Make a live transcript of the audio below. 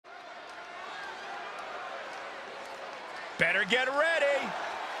Better get ready.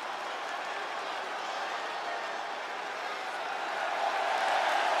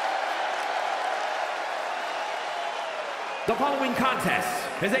 The following contest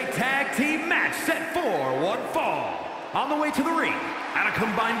is a tag team match set for one fall. On the way to the ring, at a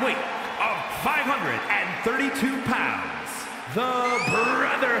combined weight of 532 pounds, the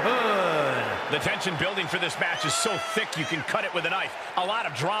Brotherhood. The tension building for this match is so thick you can cut it with a knife. A lot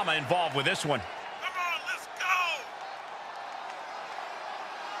of drama involved with this one.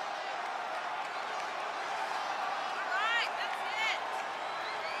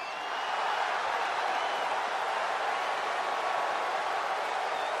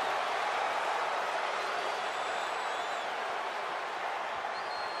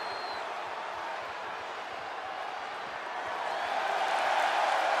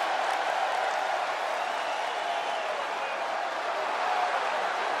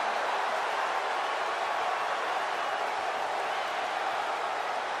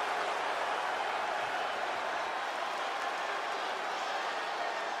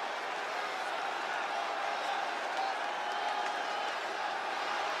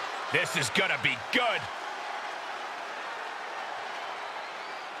 This is gonna be good.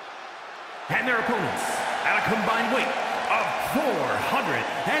 And their opponents, at a combined weight of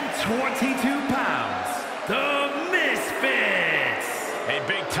 422 pounds, the Misfits. A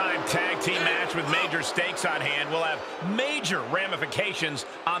big-time tag team match with major stakes on hand will have major ramifications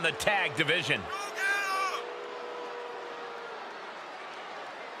on the tag division.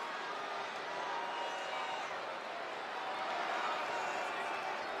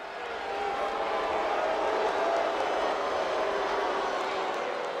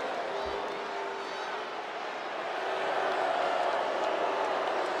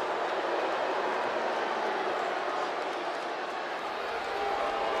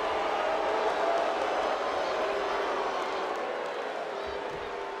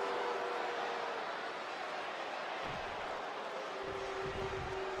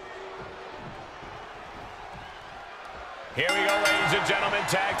 Here we go, ladies and gentlemen.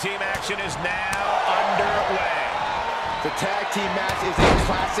 Tag team action is now underway. The tag team match is a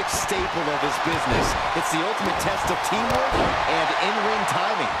classic staple of this business. It's the ultimate test of teamwork and in-ring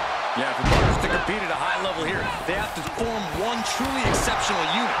timing. Yeah, for partners to compete at a high level here, they have to form one truly exceptional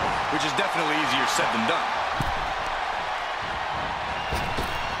unit, which is definitely easier said than done.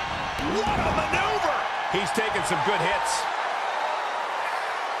 What a maneuver! He's taking some good hits.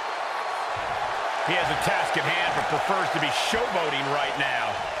 He has a task at hand, but prefers to be showboating right now.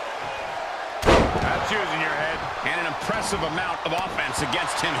 That's using your head. And an impressive amount of offense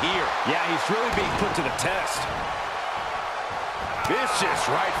against him here. Yeah, he's really being put to the test. Vicious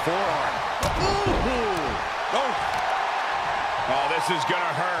right forearm. Ooh. Oh. Oh, this is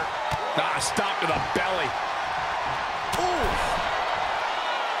gonna hurt. Ah, stop to the belly. Ooh.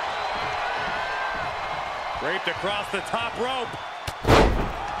 Draped across the top rope.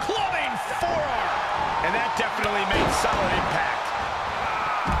 Clubbing forearm. And that definitely made solid impact.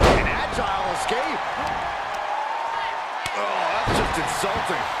 An agile escape. Oh, that's just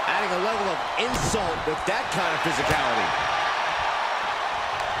insulting. Adding a level of insult with that kind of physicality.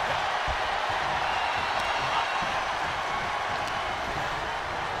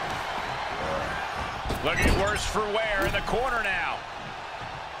 Looking worse for wear in the corner now.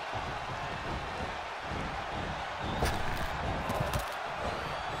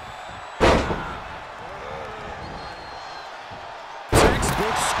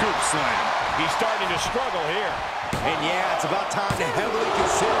 Scoop slam. He's starting to struggle here. And yeah, it's about time to heavily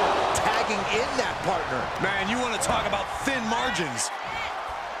consider tagging in that partner. Man, you want to talk about thin margins.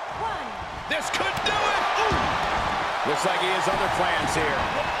 This could do it. Ooh. Looks like he has other plans here.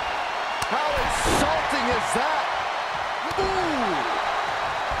 How insulting is that? Ooh.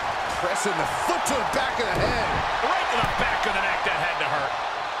 Pressing the foot to the back of the head. Right to the back of the neck. That had to hurt.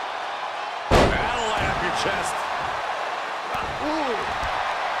 That'll light up your chest. Ooh.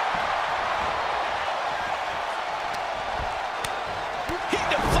 He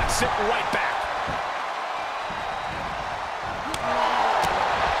deflects it right back.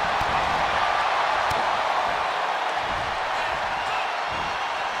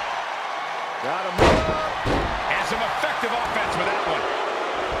 Got him up. And some effective offense with that one.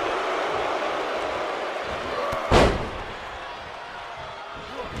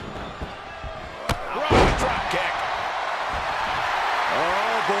 Right, drop kick.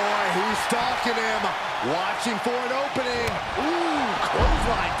 Oh boy, he's stalking him. Watching for an opening. Ooh,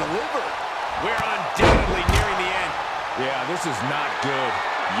 clothesline delivered. We're undoubtedly nearing the end. Yeah, this is not good.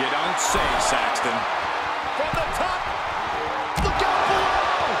 You don't say, Saxton. From the top. Look out below.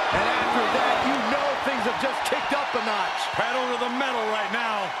 And after that, you know things have just kicked up a notch. the metal right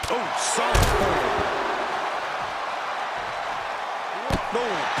now. Oh, solid forward.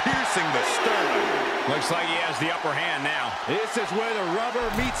 Oh, piercing the sternum. Looks like he has the upper hand now. This is where the rubber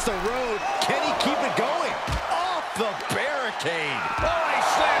meets the road. Can he keep it going? Off the barricade. Oh, he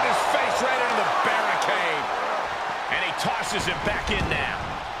slammed his face right into the barricade. And he tosses it back in now.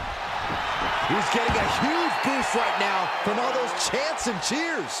 He's getting a huge boost right now from all those chants and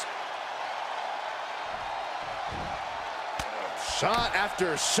cheers. Shot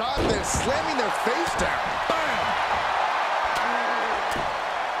after shot, they're slamming their face down. Bam!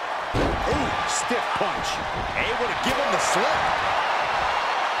 Ooh, stiff punch. Able to give him the slip.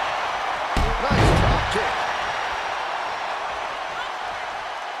 Nice drop kick.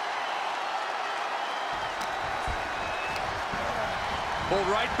 Pull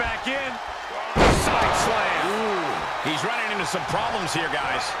right back in. Side slam. Ooh. He's running into some problems here,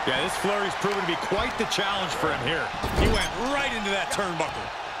 guys. Yeah, this flurry's proven to be quite the challenge for him here. He went right into that turnbuckle.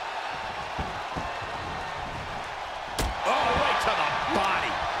 Oh, right to the body.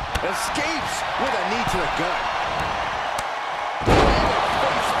 Escapes with a knee to the gut. And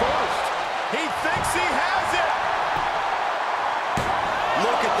face first. He thinks he has it.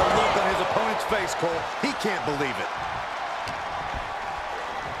 Look at the look on his opponent's face, Cole. He can't believe it.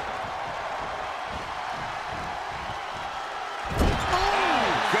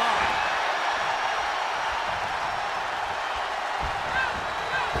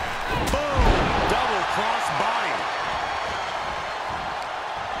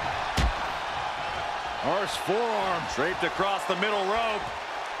 Harsh forearm draped across the middle rope.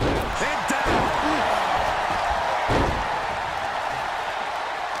 And down.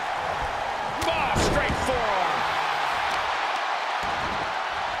 Oh, straight forearm.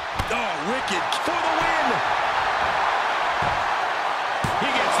 Oh, wicked for the win. He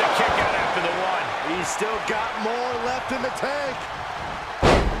gets the kick out after the one. He's still got more left in the tank.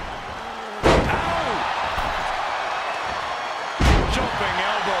 Ow! Jumping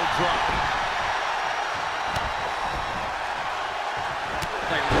elbow drop.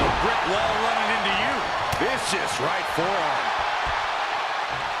 Like a brick wall running into you. Vicious right forearm.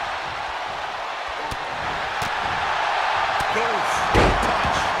 Goes.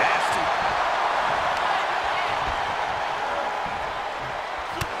 Punch. Nasty.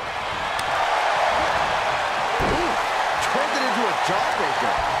 Ooh, turned it into a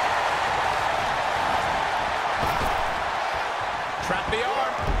jawbreaker. Trap the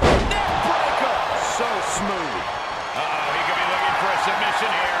arm. Neck breaker. So smooth. Uh-oh, he could be looking for a submission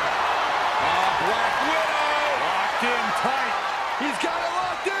here. Black Widow. Locked in tight. He's got it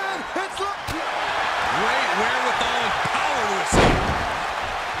locked in. It's Great wherewithal and power to escape.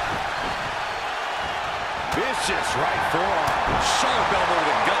 vicious right forearm. Sharp elbow to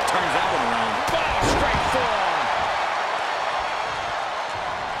the gut turns that one around. Oh, straight forearm.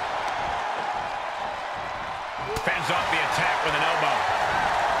 Fends off the attack with an elbow.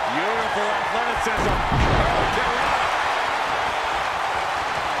 Beautiful athleticism.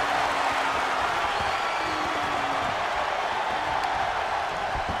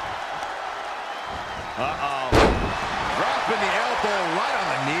 Uh-oh. Dropping the elbow right on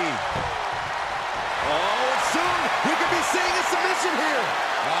the knee. Oh, and soon we could be seeing a submission here.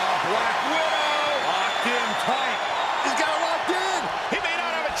 Black Widow. Locked in tight. He's got it locked in. He may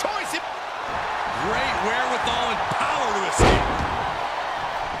not have a choice. Great wherewithal and power to escape.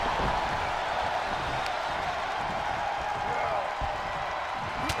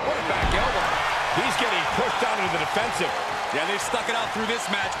 What a back elbow. He's getting pushed down into the defensive. Yeah, they stuck it out through this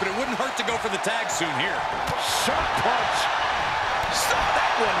match, but it wouldn't hurt to go for the tag soon here. Sharp punch. Saw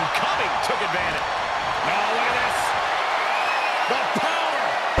that one coming. Took advantage. No, look at this. The power.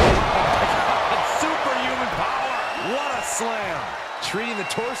 Oh, my God. Superhuman power. What a slam. Treating the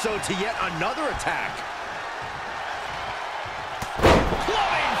torso to yet another attack.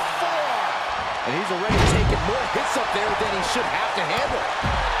 Flying forearm. And he's already taken more hits up there than he should have to handle.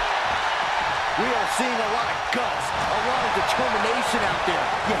 We are seeing a lot of guts, a lot of determination out there.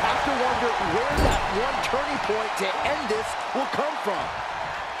 You have to wonder where that one turning point to end this will come from.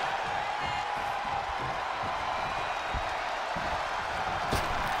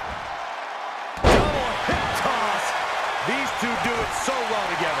 Double hip toss. These two do it so well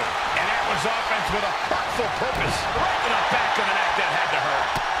together. And that was offense with a hurtful purpose. Right in the back of the neck that had to hurt.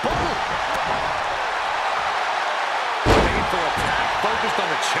 Boom. Painful attack focused on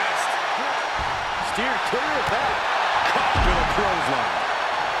the chest. Steered clear of that. Caught with a clothesline.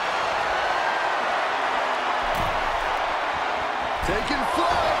 Taking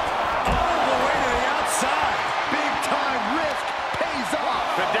flight. All the way to the outside. Big time risk pays off.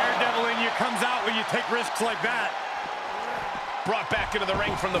 The daredevil in you comes out when you take risks like that. Brought back into the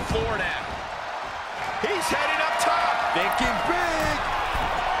ring from the floor now. He's heading up top. Thinking big.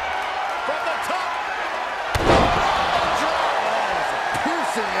 From the top.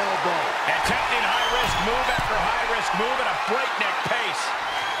 Piercing elbow. Attempting high-risk move after high-risk move at a breakneck pace.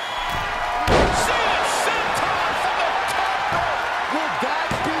 Senton senton from the top rope. Will that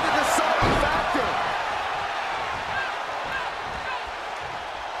be the deciding factor?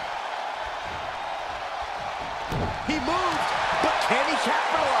 He moved, but can he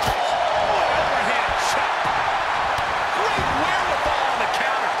capitalize? Overhand chop. Great wherewithal on the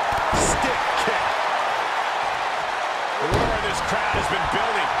counter. Stiff kick. The roar of this crowd has been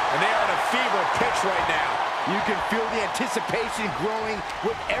building, and they are at a fever pitch right now. You can feel the anticipation growing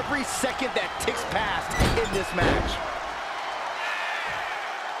with every second that ticks past in this match.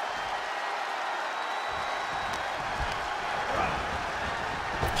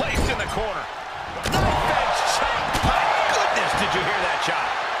 Placed in the corner. Knife edge chop. My goodness, did you hear that chop?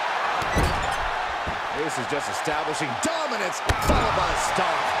 This is just establishing dominance, followed by a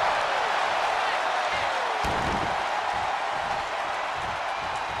stomp.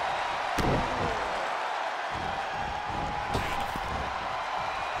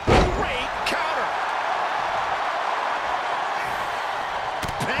 Great counter.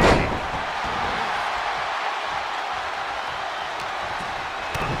 Bang.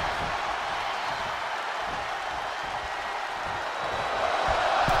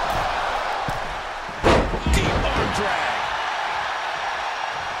 Deep arm drag.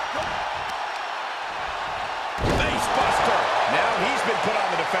 Face buster. Now he's been put on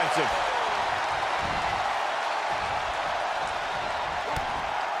the defensive.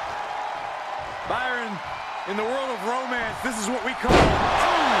 Byron, in the world of romance, this is what we call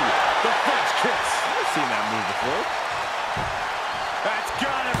the French kiss. I've seen that move before. That's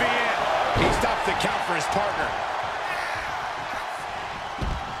gotta be it. He stops the count for his partner.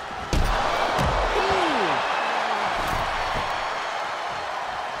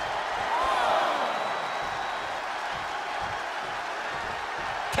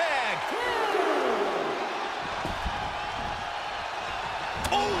 Tag.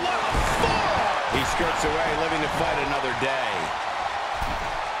 Oh, what a fall! He skirts away, living to fight another day.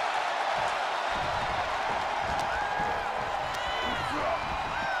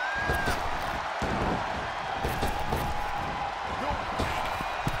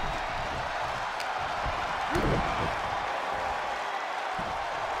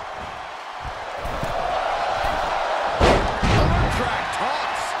 Track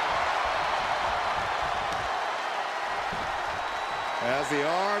toss. As the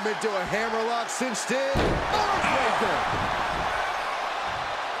arm into a hammerlock cinched in. Armbreaker.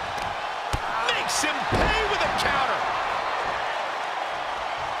 Makes him pay with a counter.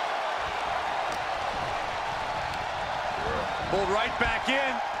 Pulled right back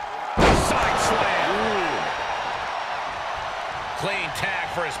in. Side slam. Clean tag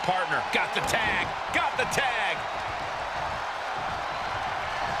for his partner. Got the tag. Got the tag.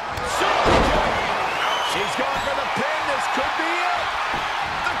 Super kick. She's going for the pin. This could be it.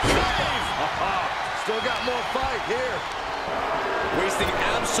 The cave. Still got more fight here. Wasting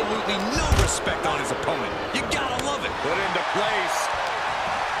absolutely no respect on his opponent. You gotta love it. Put into place.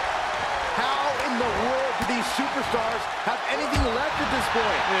 How in the world do these superstars have anything left at this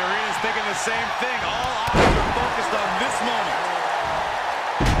point? The arena's thinking the same thing. All eyes are focused on this moment.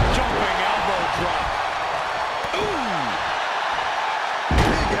 Jumping elbow drop. Ooh.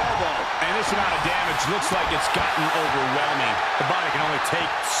 Big elbow. And this amount of damage looks like it's gotten overwhelming. The body can only take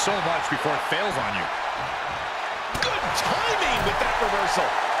so much before it fails on you. Good timing with that reversal.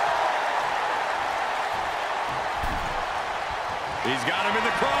 He's got him in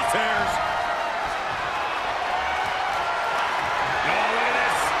the crosshairs. Oh, look at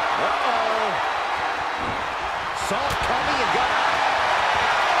this. Uh-oh. Saw it coming and got out.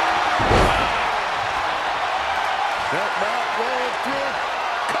 That not rolling through.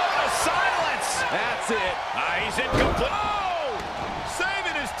 Call to silence. That's it. He's incomplete. Oh!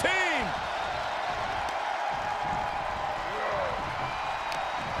 Saving his team.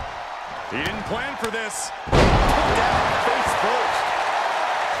 He didn't plan for this. Down face first.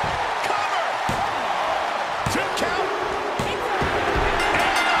 Cover. 2 count.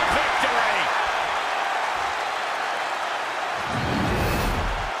 And a victory.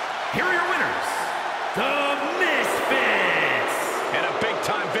 Here are your winners, the Misfits. And a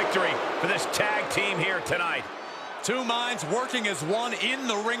big-time victory for this tag team here tonight. Two minds working as one in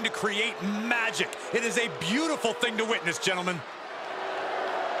the ring to create magic. It is a beautiful thing to witness, gentlemen.